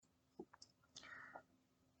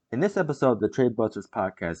In this episode of the Trade Busters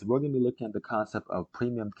podcast, we're going to be looking at the concept of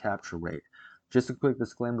premium capture rate. Just a quick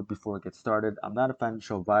disclaimer before we get started, I'm not a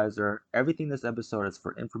financial advisor. Everything in this episode is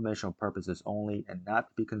for informational purposes only and not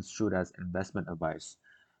to be construed as investment advice.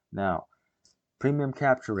 Now, premium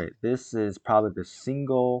capture rate. This is probably the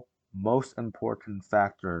single most important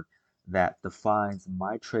factor that defines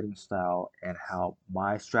my trading style and how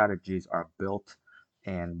my strategies are built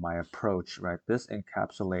and my approach, right? This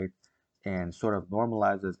encapsulates and sort of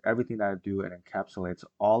normalizes everything that I do and encapsulates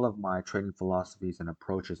all of my trading philosophies and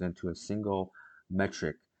approaches into a single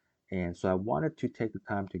metric. And so I wanted to take the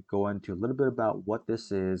time to go into a little bit about what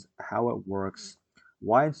this is, how it works,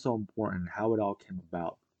 why it's so important, how it all came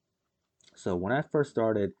about. So when I first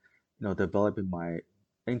started, developing my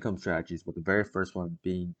income strategies, with the very first one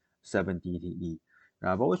being 7DTE.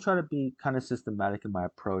 Now I've always tried to be kind of systematic in my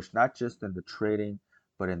approach, not just in the trading,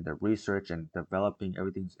 but in the research and developing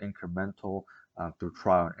everything's incremental through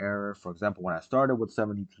trial and error. For example, when I started with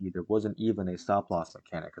 7DTE, there wasn't even a stop loss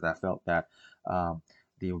mechanic because I felt that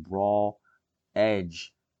the raw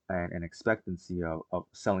edge and expectancy of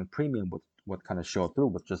selling premium would kind of show through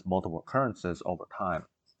with just multiple occurrences over time,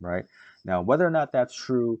 right? Now, whether or not that's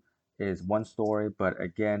true is one story, but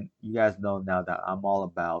again, you guys know now that I'm all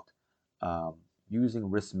about um,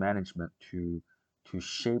 using risk management to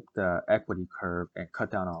shape the equity curve and cut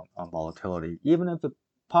down on volatility, even if it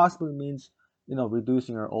possibly means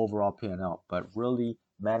reducing your overall P&L, but really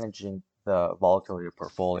managing the volatility of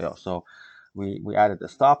portfolio. So we added the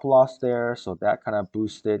stop loss there, so that kind of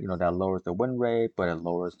boosted, that lowers the win rate, but it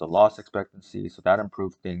lowers the loss expectancy, so that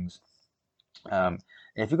improved things. And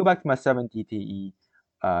if you go back to my 7 DTE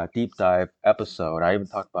deep dive episode, I even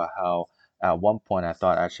talked about how at one point I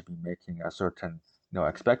thought I should be making a certain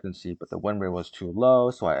expectancy, but the win rate was too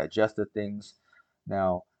low, so I adjusted things.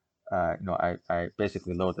 Now, I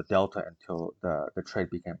basically lowered the delta until the trade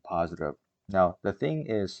became positive. Now, the thing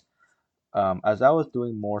is, as I was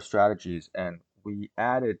doing more strategies, and we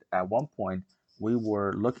added at one point, we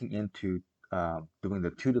were looking into doing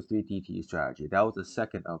the 2 to 3 DTE strategy. That was the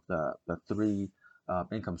second of the three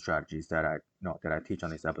income strategies that I teach on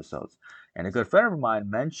these episodes. And a good friend of mine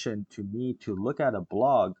mentioned to me to look at a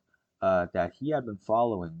blog that he had been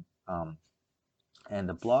following, and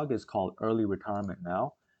the blog is called Early Retirement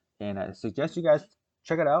Now. And I suggest you guys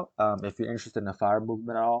check it out if you're interested in the FIRE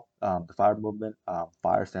movement at all. The FIRE movement,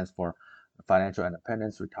 FIRE stands for Financial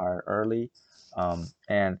Independence, Retire Early.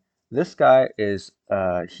 And this guy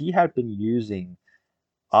he had been using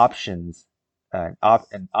options an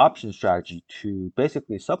option strategy to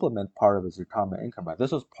basically supplement part of his retirement income. Right,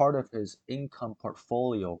 this was part of his income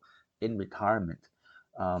portfolio in retirement.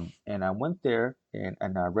 And I went there and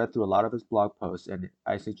I read through a lot of his blog posts, and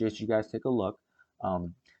I suggest you guys take a look.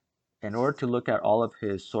 Um, in order to look at all of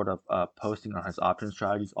his sort of posting on his option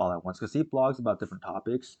strategies all at once, because he blogs about different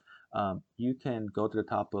topics, you can go to the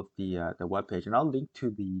top of the web page, and I'll link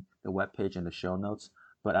to the web page in the show notes.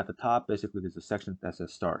 But at the top, basically, there's a section that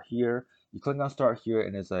says "Start Here." You click on "Start Here,"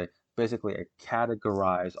 and it's basically a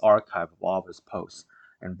categorized archive of all of his posts.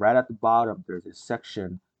 And right at the bottom, there's a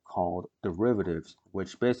section called "Derivatives,"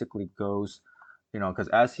 which basically goes, because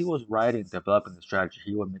as he was writing, developing the strategy,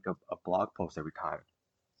 he would make a blog post every time,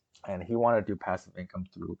 and he wanted to do passive income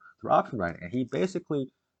through option writing. And he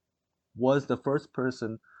basically was the first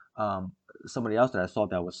person, um, somebody else that I saw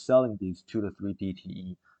that was selling these 2 to 3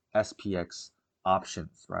 DTE SPX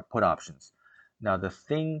options, right? Put options. Now, the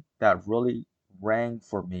thing that really rang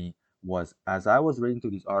for me was as I was reading through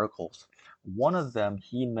these articles, one of them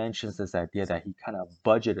he mentions this idea that he kind of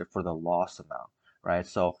budgeted for the loss amount, right?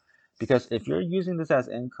 So, because if you're using this as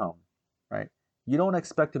income, right, you don't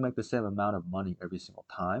expect to make the same amount of money every single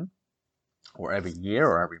time or every year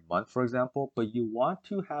or every month, for example, but you want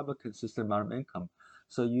to have a consistent amount of income.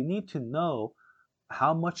 So you need to know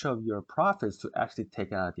how much of your profits to actually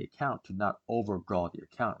take out of the account to not overdraw the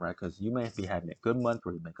account, right? Because you may be having a good month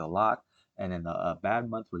where you make a lot, and then a bad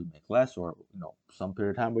month where you make less, or some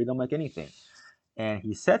period of time where you don't make anything. And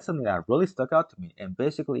he said something that really stuck out to me. And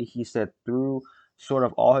basically, he said through sort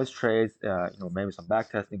of all his trades, maybe some back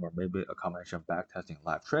testing or maybe a combination of back testing and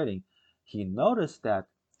live trading, he noticed that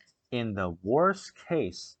in the worst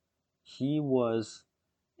case, he was,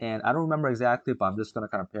 and I don't remember exactly, but I'm just gonna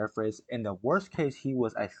kind of paraphrase. In the worst case, he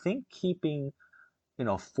was, I think, keeping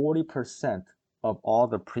 40% of all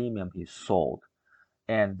the premium he sold,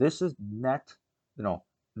 and this is net, you know,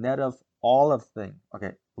 net of all of things.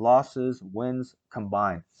 Okay, losses, wins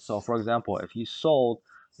combined. So, for example, if he sold,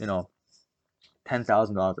 you know,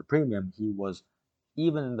 $10,000 of premium, he was,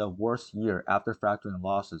 even in the worst year after factoring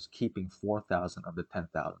losses, keeping 4,000 of the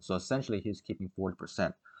 10,000. So essentially, he's keeping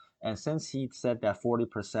 40%. And since he said that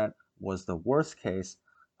 40% was the worst case,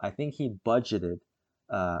 I think he budgeted,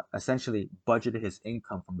 essentially budgeted his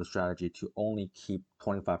income from the strategy to only keep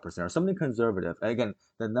 25% or something conservative. Again,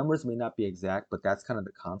 the numbers may not be exact, but that's kind of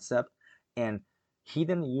the concept. And he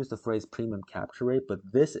didn't use the phrase premium capture rate, but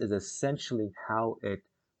this is essentially how it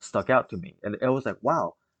stuck out to me. And it was like,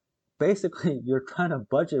 wow, basically you're trying to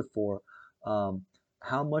budget for um,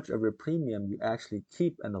 how much of your premium you actually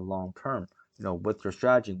keep in the long term, with your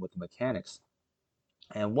strategy and with the mechanics.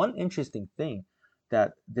 And one interesting thing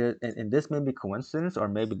that there, and this may be coincidence or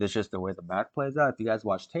maybe this is just the way the math plays out. If you guys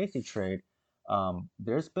watch Tasty Trade,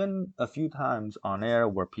 there's been a few times on air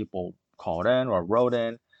where people called in or wrote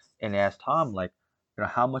in and asked Tom, like,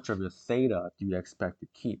 how much of your theta do you expect to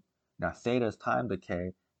keep? Now, theta is time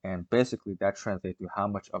decay, and basically that translates to how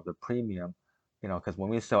much of the premium, because when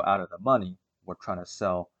we sell out of the money, we're trying to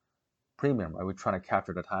sell premium, right? We're trying to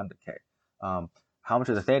capture the time decay. Um, how much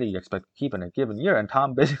of the theta you expect to keep in a given year? And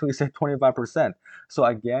Tom basically said 25%. So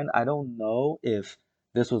again, I don't know if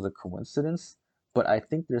this was a coincidence, but I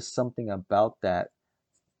think there's something about that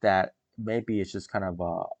maybe it's just kind of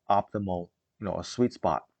a optimal, a sweet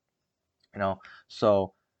spot, you know.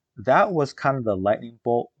 So that was kind of the lightning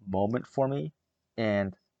bolt moment for me,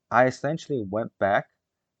 and I essentially went back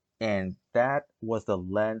and that was the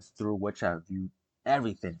lens through which I viewed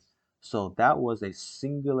everything. So that was a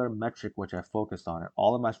singular metric which I focused on in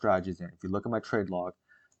all of my strategies. And if you look at my trade log,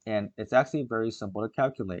 and it's actually very simple to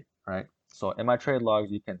calculate, right? So in my trade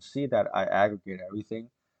logs, you can see that I aggregate everything,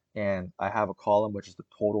 and I have a column which is the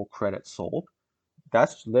total credit sold.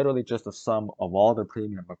 That's literally just the sum of all the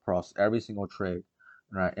premium across every single trade,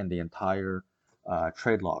 right, in the entire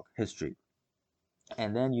trade log history.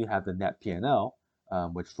 And then you have the net P&L,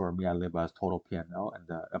 which for me, I live as total P&L in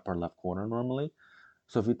the upper left corner normally.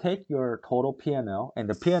 So if you take your total P&L, and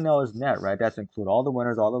the P&L is net, right? That's include all the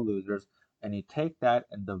winners, all the losers, and you take that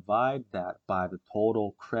and divide that by the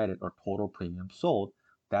total credit or total premium sold,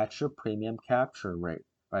 that's your premium capture rate,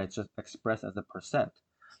 right? It's just expressed as a percent.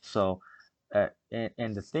 So,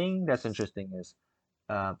 and the thing that's interesting is,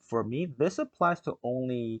 for me, this applies to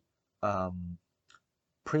only um,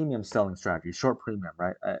 premium selling strategy, short premium,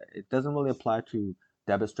 right? It doesn't really apply to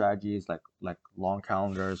debit strategies like long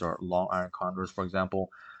calendars or long iron condors, for example.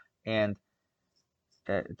 And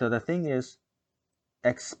the thing is,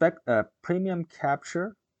 expect premium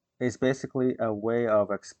capture is basically a way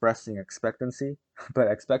of expressing expectancy, but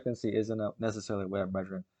expectancy isn't necessarily a way of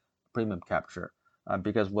measuring premium capture,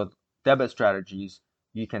 because with debit strategies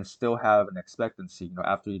you can still have an expectancy.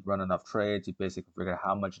 After you run enough trades, you basically figure out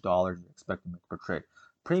how much dollars you expect to make per trade.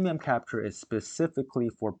 Premium capture is specifically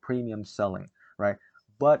for premium selling, right?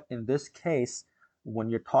 But in this case,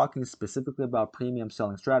 when you're talking specifically about premium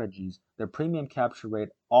selling strategies, the premium capture rate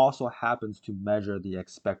also happens to measure the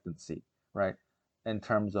expectancy, right? In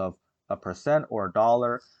terms of a percent or a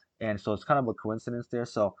dollar. And so it's kind of a coincidence there.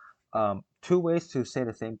 So, two ways to say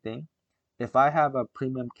the same thing. If I have a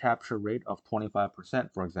premium capture rate of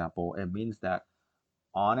 25%, for example, it means that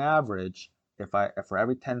on average, if for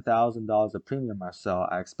every $10,000 of premium I sell,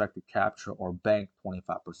 I expect to capture or bank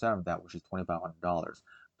 25% of that, which is $2,500.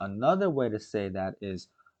 Another way to say that is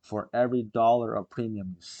for every dollar of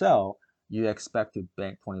premium you sell, you expect to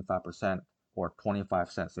bank 25% or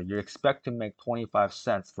 25 cents. So you expect to make 25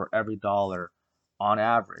 cents for every dollar on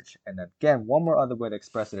average. And again, one more other way to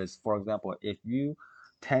express it is, for example, if you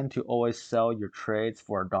tend to always sell your trades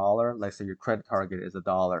for a dollar, let's say your credit target is a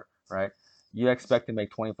dollar, right? You expect to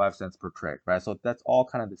make 25 cents per trade, right? So that's all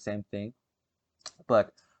kind of the same thing.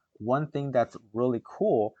 But one thing that's really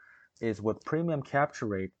cool is with premium capture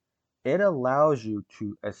rate, it allows you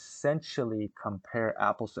to essentially compare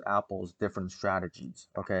apples to apples different strategies.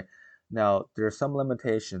 Okay. Now, there are some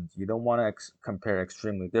limitations. You don't want to compare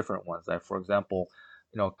extremely different ones. Like, for example,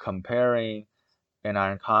 comparing an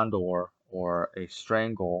iron condor or a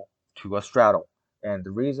strangle to a straddle. And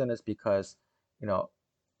the reason is because, you know,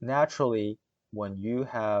 naturally, when you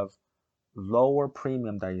have lower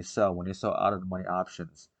premium that you sell, when you sell out of the money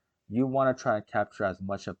options, you want to try and capture as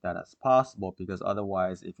much of that as possible, because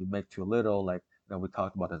otherwise, if you make too little, like we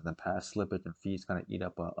talked about this in the past, slippage and fees kind of eat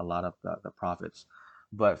up a lot of the profits.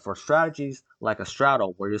 But for strategies like a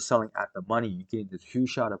straddle, where you're selling at the money, you get this huge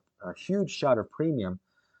shot of premium.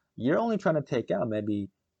 You're only trying to take out maybe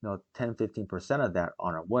 10-15% of that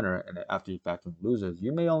on a winner, and after you factor in losers,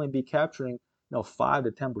 you may only be capturing 5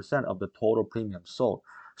 to 10% of the total premium sold.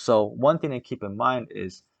 So one thing to keep in mind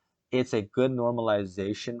is it's a good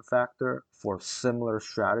normalization factor for similar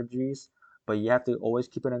strategies, but you have to always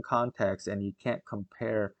keep it in context, and you can't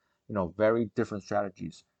compare very different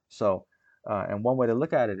strategies. So and one way to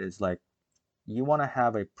look at it is like, you want to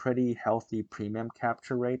have a pretty healthy premium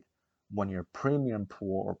capture rate when your premium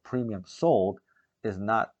pool or premium sold is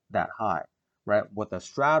not that high, right? With a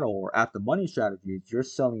straddle or at the money strategies, you're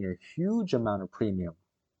selling a huge amount of premium.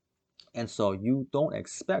 And so you don't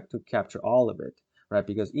expect to capture all of it, right?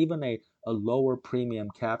 Because even a lower premium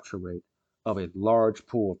capture rate of a large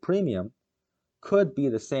pool of premium could be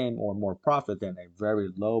the same or more profit than a very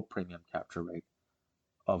low premium capture rate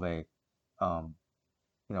of a um,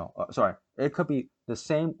 sorry, it could be the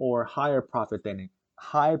same or higher profit than a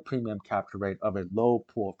high premium capture rate of a low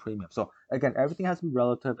pool of premium. So again, everything has to be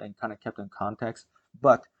relative and kind of kept in context.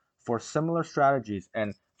 But for similar strategies,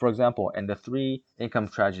 and for example, in the three income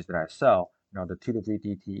strategies that I sell, the 2 to 3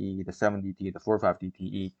 DTE, the 7 DTE, the 4 to 5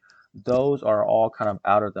 DTE, those are all kind of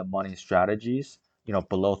out of the money strategies,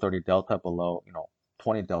 below 30 delta, below,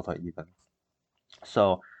 20 delta even.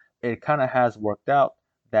 So it kind of has worked out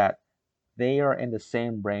that they are in the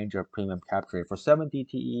same range of premium capture rate. For 7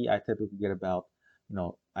 DTE, I typically get about,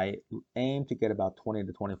 I aim to get about 20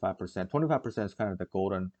 to 25%. 25% is kind of the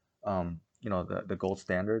golden, the gold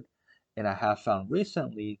standard. And I have found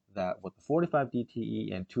recently that with the 45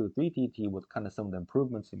 DTE and 2 to 3 DTE, with kind of some of the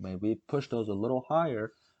improvements we made, we pushed those a little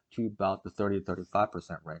higher to about the 30 to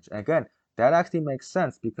 35% range. And again, that actually makes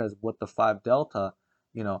sense because with the 5 delta,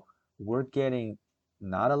 you know, we're getting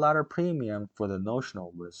not a lot of premium for the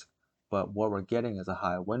notional risk, but what we're getting is a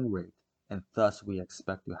high win rate, and thus we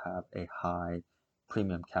expect to have a high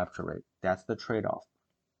premium capture rate. That's the trade-off.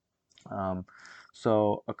 Um,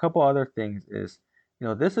 so a couple other things is,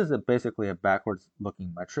 this is basically a backwards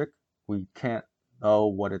looking metric. We can't know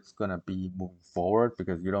what it's going to be moving forward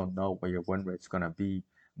because you don't know what your win rate's going to be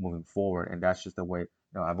moving forward. And that's just the way,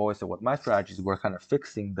 I've always said with my strategies, we're kind of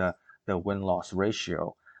fixing the win-loss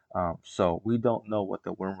ratio. So we don't know what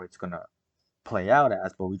the win rate's going to play out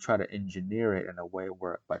as, but we try to engineer it in a way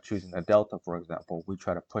where by choosing a delta, for example, we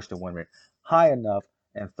try to push the win rate high enough,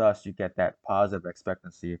 and thus you get that positive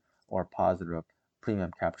expectancy or positive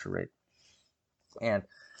premium capture rate. And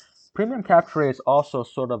premium capture rate is also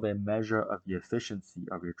sort of a measure of the efficiency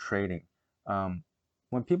of your trading.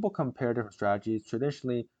 When people compare different strategies,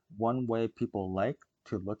 traditionally one way people like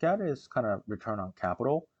to look at it is kind of return on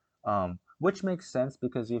capital, which makes sense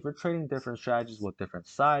because if you're trading different strategies with different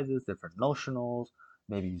sizes, different notionals,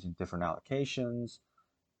 maybe using different allocations,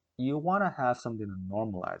 you want to have something to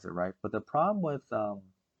normalize it, right? But the problem with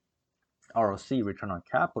ROC, return on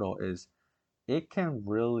capital, is it can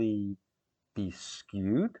really be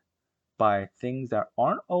skewed by things that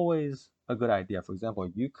aren't always a good idea. For example,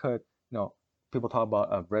 you could, people talk about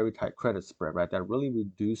a very tight credit spread, right? That really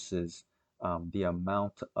reduces the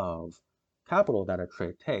amount of capital that a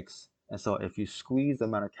trade takes. And so if you squeeze the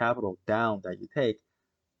amount of capital down that you take,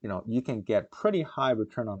 you can get pretty high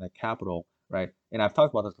return on that capital, right? And I've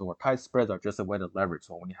talked about this before. Tight spreads are just a way to leverage.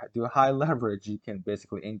 So when you do high leverage, you can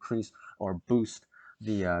basically increase or boost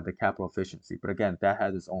the capital efficiency. But again, that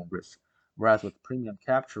has its own risk. Whereas with premium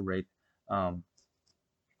capture rate, um,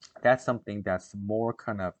 that's something that's more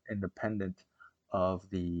kind of independent of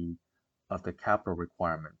the capital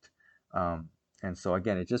requirement. Um, and so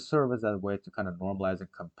again, it just serves as a way to kind of normalize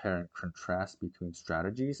and compare and contrast between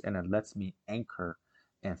strategies, and it lets me anchor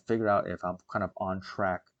and figure out if I'm kind of on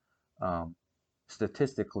track um,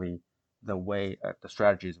 statistically the way the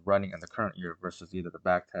strategy is running in the current year versus either the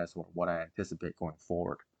back test or what I anticipate going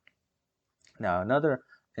forward. Now, another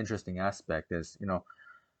interesting aspect is,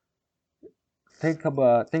 think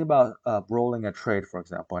about rolling a trade, for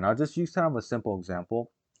example, and I'll just use kind of a simple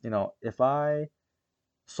example. If I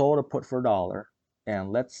sold a put for a dollar,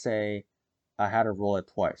 and let's say I had to roll it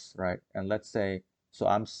twice, right? And let's say so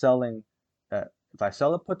I'm selling. If I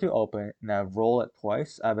sell a put to open and I roll it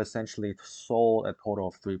twice, I've essentially sold a total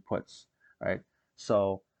of 3 puts, right?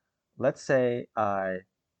 So let's say I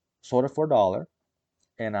sold it for a dollar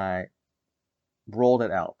and I rolled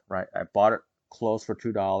it out, right? I bought it close for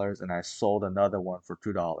 $2 and I sold another one for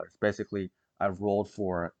 $2. Basically, I rolled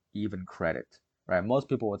for even credit, right? Most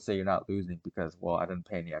people would say you're not losing because, well, I didn't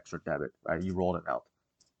pay any extra debit, right? You rolled it out.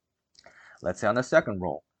 Let's say on the second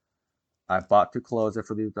roll, I bought to close it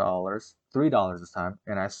for these dollars, $3 this time,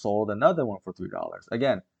 and I sold another one for $3.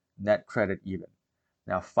 Again, net credit even.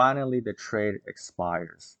 Now, finally, the trade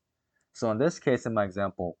expires. So in this case, in my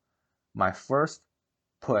example, my first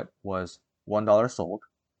put was $1 sold.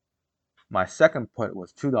 My second put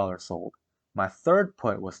was $2 sold. My third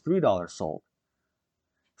put was $3 sold.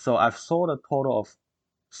 So I've sold a total of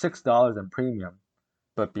 $6 in premium,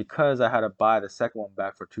 but because I had to buy the second one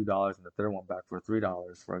back for $2 and the third one back for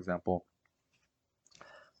 $3, for example,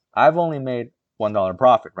 I've only made $1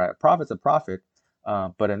 profit, right? A profit's a profit,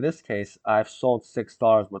 But in this case, I've sold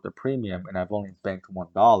 $6 worth of premium and I've only banked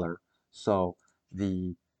 $1. So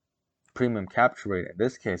the premium capture rate in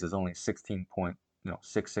this case is only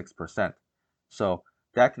 16.66%. So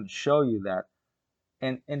that can show you that,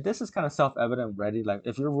 and this is kind of self-evident already. Like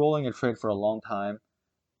if you're rolling a trade for a long time,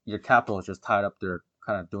 your capital is just tied up there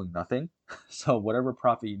kind of doing nothing. So whatever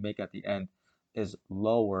profit you make at the end is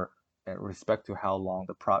lower in respect to how long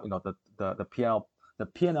the the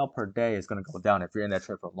PNL per day is going to go down if you're in that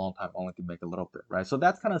trade for a long time only to make a little bit, right? So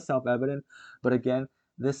that's kind of self-evident, but again,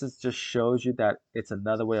 this is just shows you that it's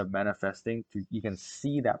another way of manifesting. You can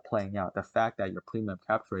see that playing out. The fact that your premium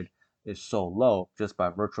capture rate is so low just by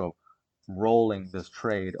virtue of rolling this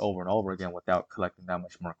trade over and over again without collecting that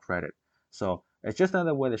much more credit. So it's just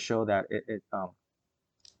another way to show that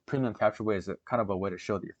premium capture rate is kind of a way to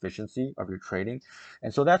show the efficiency of your trading.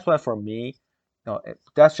 And so that's why for me,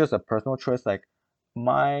 that's just a personal choice. Like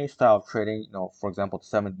my style of trading, for example,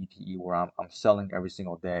 7 DTE where I'm selling every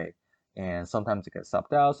single day, and sometimes it gets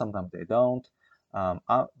stopped out, sometimes they don't.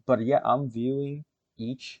 But yeah, I'm viewing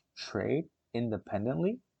each trade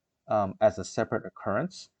independently as a separate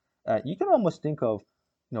occurrence. You can almost think of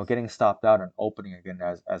getting stopped out and opening again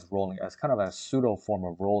as rolling, as kind of a pseudo form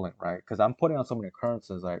of rolling, right? Because I'm putting on so many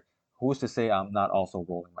occurrences, like who's to say I'm not also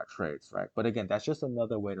rolling my trades, right? But again, that's just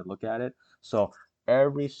another way to look at it. So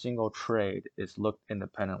every single trade is looked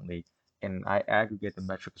independently, and I aggregate the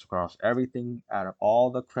metrics across everything out of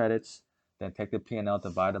all the credits, then take the P&L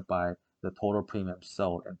divided by the total premium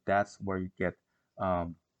sold, and that's where you get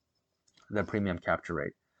um, the premium capture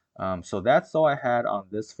rate. So that's all I had on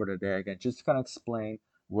this for today. Again, just to kind of explain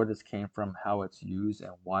where this came from, how it's used,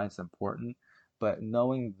 and why it's important. But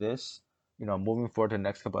knowing this, moving forward to the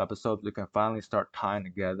next couple episodes, we can finally start tying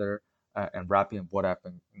together and wrapping up what I've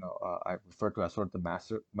been, I refer to as sort of the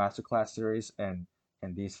masterclass series and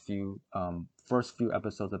these first few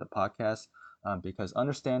episodes of the podcast. Because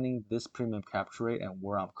understanding this premium capture rate and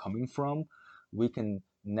where I'm coming from, we can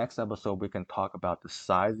next episode we can talk about the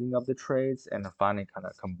sizing of the trades and then finally kind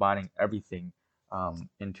of combining everything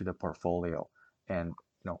into the portfolio and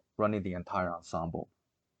running the entire ensemble.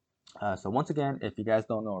 So once again, if you guys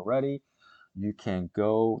don't know already, you can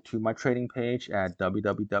go to my trading page at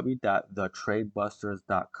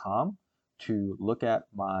www.thetradebusters.com to look at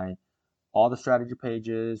my all the strategy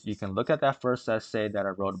pages. You can look at that first essay that I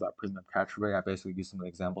wrote about premium capture rate. I basically use some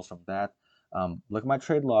examples from that. Look at my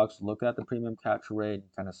trade logs, look at the premium capture rate,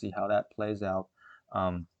 and kind of see how that plays out,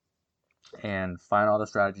 um, and find all the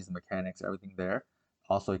strategies and mechanics, everything there.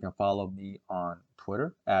 Also, you can follow me on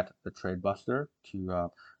Twitter at the Trade Buster.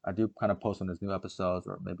 I do kind of post on these new episodes,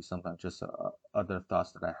 or maybe sometimes just other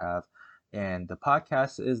thoughts that I have. And the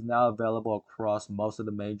podcast is now available across most of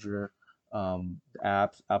the major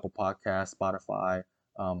apps: Apple Podcasts, Spotify,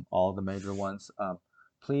 all the major ones.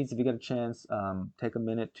 Please, if you get a chance, take a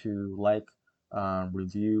minute to like,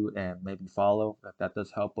 review, and maybe follow. That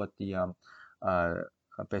does help with the uh,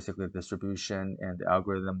 basically the distribution and the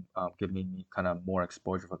algorithm giving me kind of more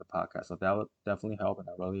exposure for the podcast. So that would definitely help, and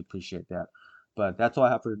I really appreciate that. But that's all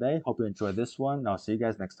I have for today. Hope you enjoyed this one. I'll see you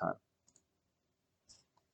guys next time.